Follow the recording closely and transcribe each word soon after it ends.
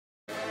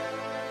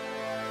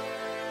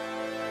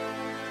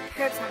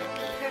I'ma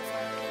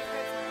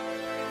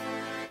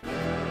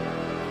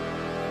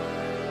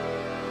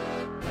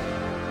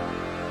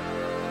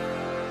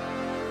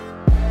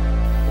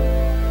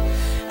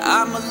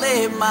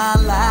live my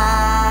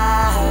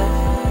life,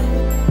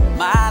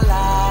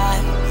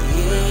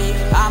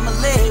 yeah. I'ma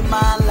live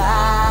my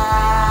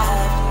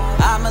life,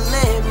 I'ma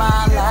live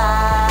my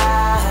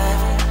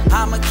life.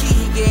 I'ma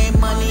keep getting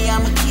money,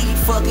 I'ma keep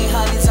fucking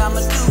honeys,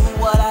 I'ma do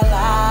what I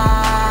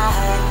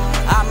like.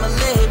 I'ma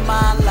live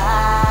my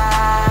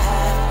life,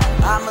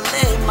 I'ma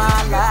live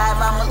my life,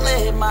 I'ma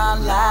live my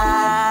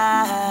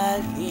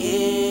life,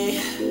 yeah.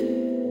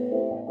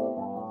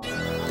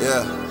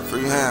 Yeah,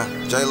 free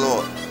hand,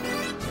 J-Lord.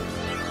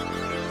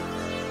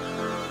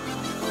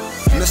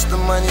 Mr.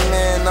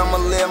 Moneyman, I'ma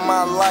live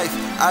my life.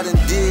 I done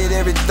did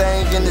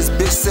everything in this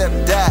bitch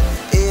except die.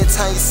 Every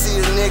time you see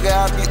a nigga,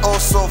 I be oh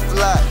so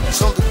fly.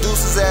 Jump the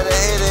deuces at a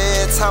hater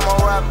every time I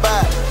ride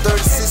by.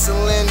 36 in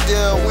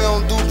Lindale, we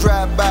don't do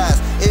drive-bys.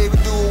 Every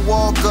dude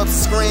walk up,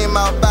 scream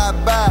out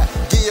bye-bye.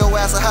 Give your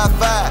ass a high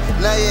five,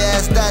 now your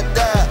ass die.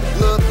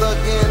 Lil' thug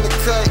in the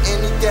cut,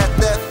 and he got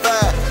that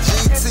fire.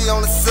 GT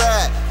on the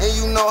side, and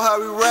you know how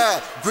we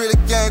ride. Gritty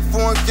gang,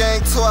 foreign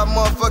gang, till I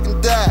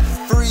motherfucking die.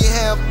 Free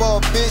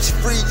handball, bitch,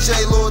 free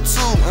J-Lord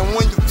too. And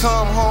when you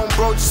come home,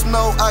 bro, just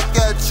know I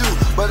got you.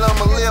 But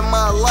I'ma live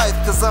my life,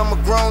 cause I'm a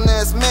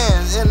grown-ass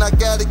man. And I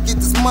gotta get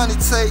this money,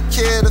 take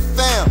care of the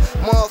fam.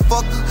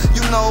 Motherfucker,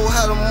 you know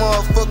how the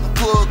motherfucking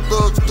plug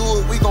thugs do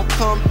it. We gon'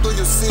 come through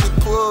your city,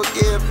 plug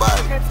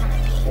everybody.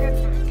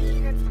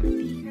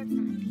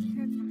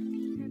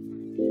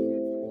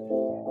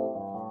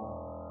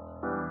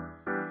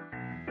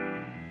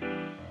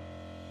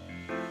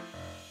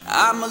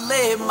 I'ma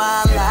live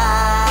my life,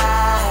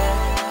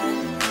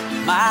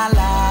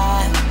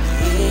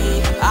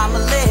 yeah. I'ma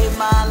live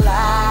my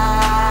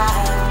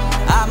life,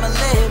 I'ma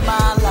live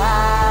my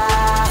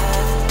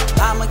life.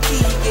 I'ma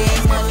keep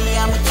getting money,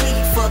 I'ma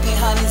keep fucking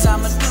honeys,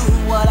 I'ma do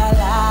what I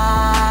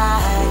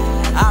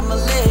like. I'ma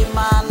live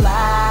my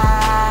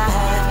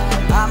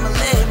life, I'ma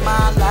live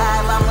my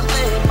life, I'ma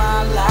live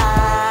my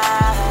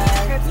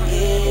life,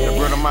 yeah. The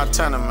brother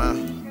Montanaa,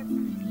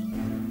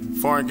 man.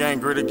 Foreign gang,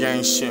 gritty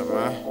gang shit,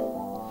 man.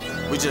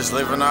 We just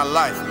living our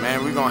life,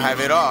 man. We gon'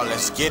 have it all.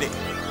 Let's get it.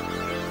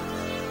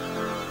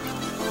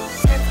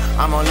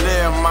 I'ma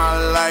live my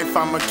life.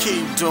 I'ma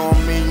keep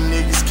doing me.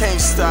 Niggas can't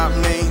stop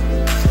me.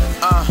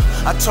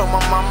 I told my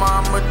mama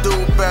I'ma do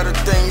better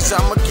things.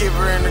 I'ma give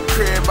her in the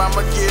crib.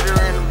 I'ma get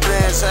her in the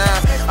Benz.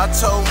 I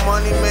told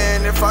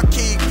Moneyman if I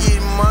keep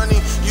getting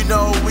money, you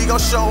know we gon'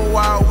 show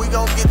out. We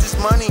gon' get this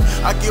money.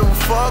 I give a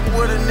fuck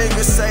what a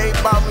nigga say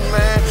about me,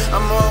 man.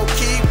 I'ma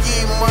keep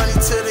getting money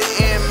to the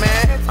end,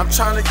 man. I'm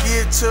tryna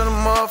get to the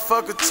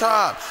motherfucker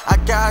top. I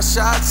got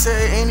shots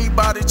at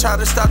anybody try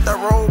to stop that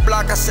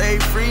roadblock. I say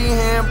free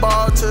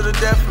handball to the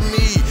death of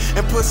me.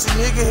 And pussy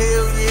nigga,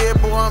 hell yeah,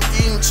 boy, I'm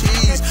eating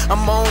cheese.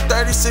 I'm on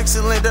 36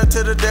 and Linda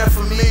to the death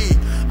of me.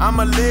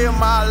 I'ma live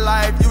my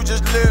life, you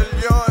just live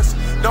yours.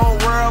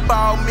 Don't worry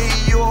about me,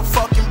 you a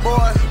fucking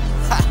boy.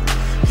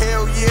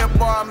 Hell yeah,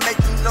 boy, I make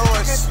the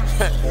noise.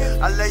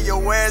 I lay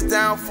your ass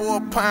down for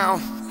a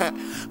pound.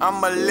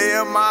 I'ma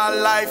live my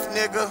life,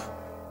 nigga.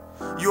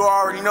 You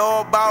already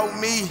know about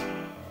me.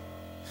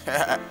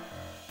 Let's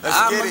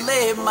get it. I'ma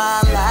live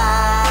my life,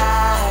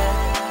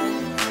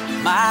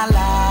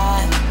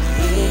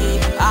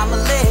 yeah. I'ma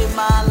live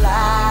my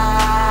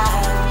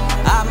life,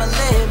 I'ma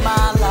live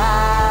my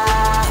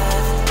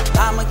life.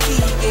 I'ma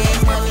keep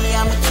getting money,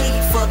 I'ma keep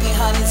fucking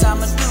honeys,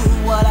 I'ma do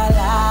what I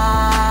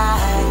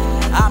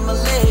like. I'ma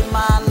live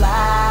my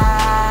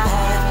life,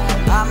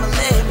 I'ma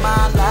live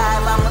my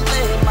life, I'ma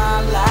live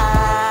my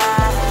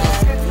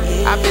life,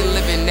 yeah. I've been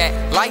living that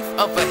life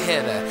of a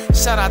hitter.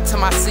 Shout out to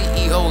my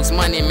CEOs,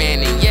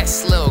 Moneyman, and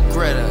yes, Lil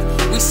Gritter.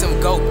 We some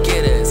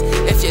go-getters.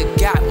 If you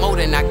got more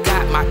than I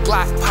got, my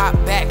Glock pop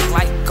back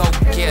like go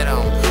get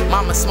 'em.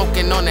 Mama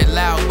smoking on it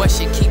loud, but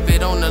she keep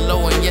it on the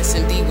low. And yes,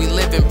 indeed, we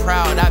living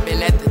proud. I've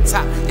been at the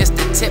top, it's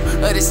the tip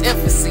of this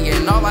infancy.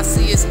 And all I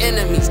see is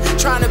enemies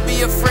trying to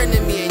be a friend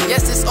of me. And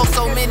yes, it's oh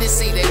so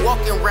menacing. They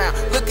walking around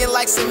looking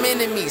like some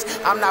enemies.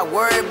 I'm not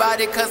worried about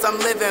it, cause I'm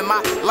living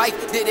my life.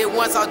 Did it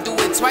once, I'll do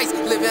it twice.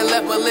 Living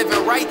left, but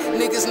living right.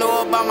 Niggas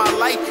know about my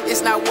life.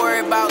 It's not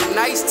worried about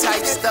nice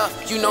type stuff.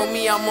 You know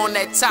me, I'm on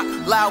that top,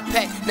 loud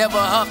pack, never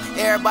huff.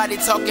 Everybody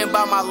talking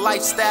about my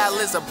lifestyle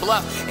is a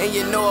bluff. And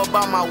you know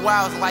about my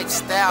wild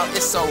lifestyle,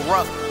 it's so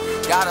rough.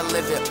 Gotta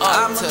live it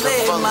up to the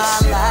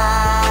fullest.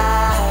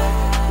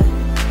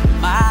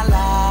 My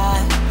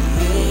life,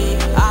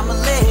 yeah. I'ma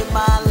live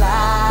my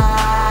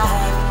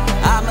life,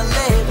 I'ma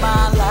live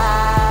my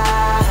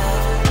life.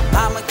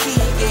 I'ma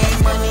keep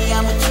getting money,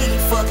 I'ma keep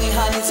fucking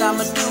honeys,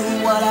 I'ma do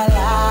what I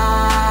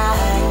like.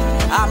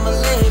 I'ma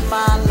live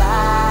my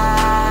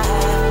life,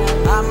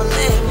 I'ma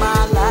live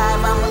my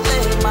life, I'ma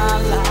live my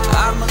life,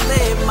 I'ma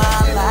live my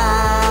life,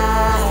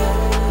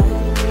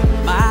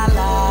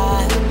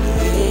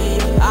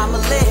 yeah. I'ma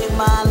live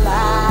my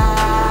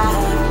life,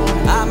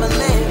 I'ma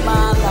live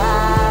my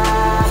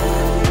life.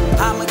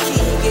 I'ma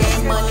keep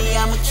getting money,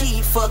 I'ma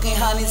keep fucking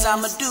honeys,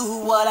 I'ma do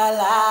what I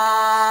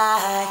like.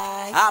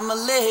 I'ma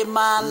live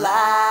my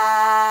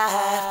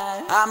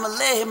life. I'ma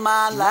live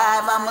my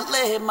life. I'ma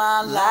live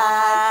my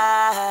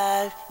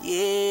life.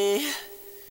 Yeah.